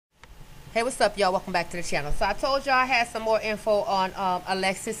Hey, what's up, y'all? Welcome back to the channel. So I told y'all I had some more info on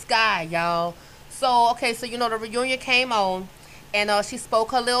Alexis Skyy, y'all. So, okay, so the reunion came on, and she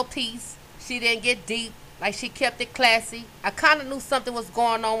spoke her little piece. She didn't get deep, like she kept it classy. I kind of knew something was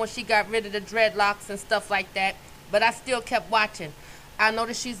going on when she got rid of the dreadlocks and stuff like that, but I still kept watching. I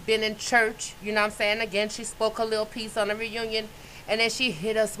noticed she's been in church, you know what I'm saying? Again, she spoke her little piece on the reunion, and then she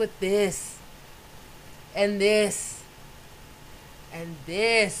hit us with this, and this, and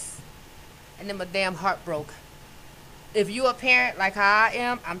this. And then my damn heart broke. If you a parent like how I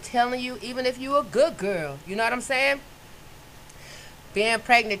am, I'm telling you, even if you a good girl, you know what I'm saying? Being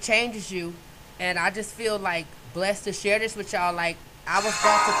pregnant changes you. And I just feel like blessed to share this with y'all. Like, I was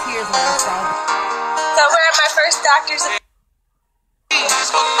brought to tears when I saw it. So we're at my first doctor's appointment.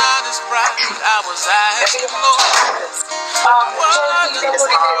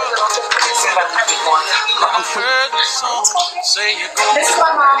 This is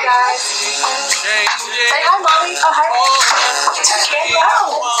my mom, guys. Say hi, mommy. Oh, hi.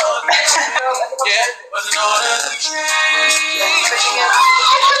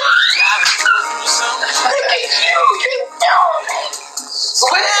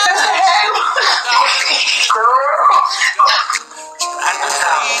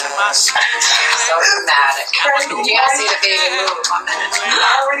 So dramatic. You gotta see the baby move. You're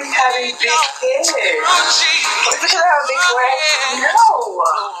already having big kids. Look at how big we're. No.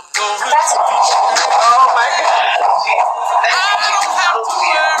 That's oh my god.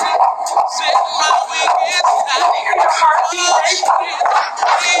 Your heartbeat.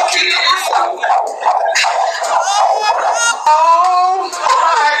 Oh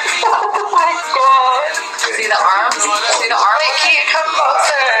my god. See the arms? See the arm? Wait, can you come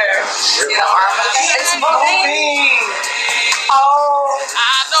closer? See the arm? It's moving. Oh.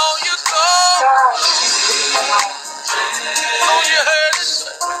 I know you go.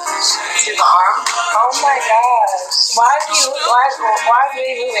 See the arm? Oh my gosh. Why is he moving?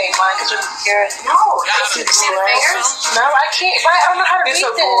 Why? Because you're no. You see the fingers? No, I can't. I don't know how to read this. It's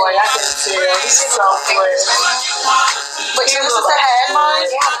a boy. I can see it. He's so good. Wait, so this is the head, Mom?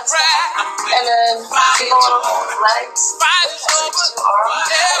 Yeah. And then see the little legs? But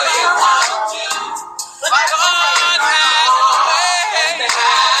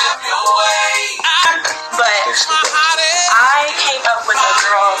I came up with a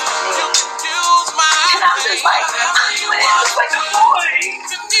girl name. And I was just like, it's like a boy.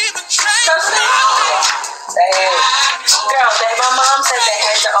 So girl, my mom said they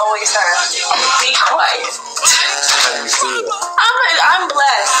had to always be quiet. I'm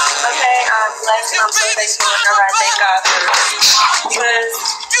blessed, okay? I'm blessed and I'm so thankful and I thank God for because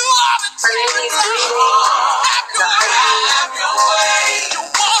my baby's breathing.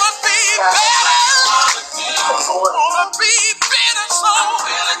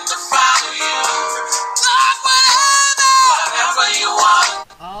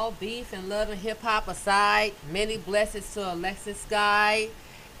 All beef and love and hip-hop aside, many blessings to Alexis Skyy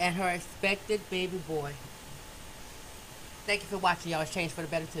and her expected baby boy. Thank you for watching, y'all. It's changed for the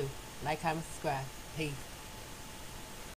better too. Like, comment, subscribe. Peace.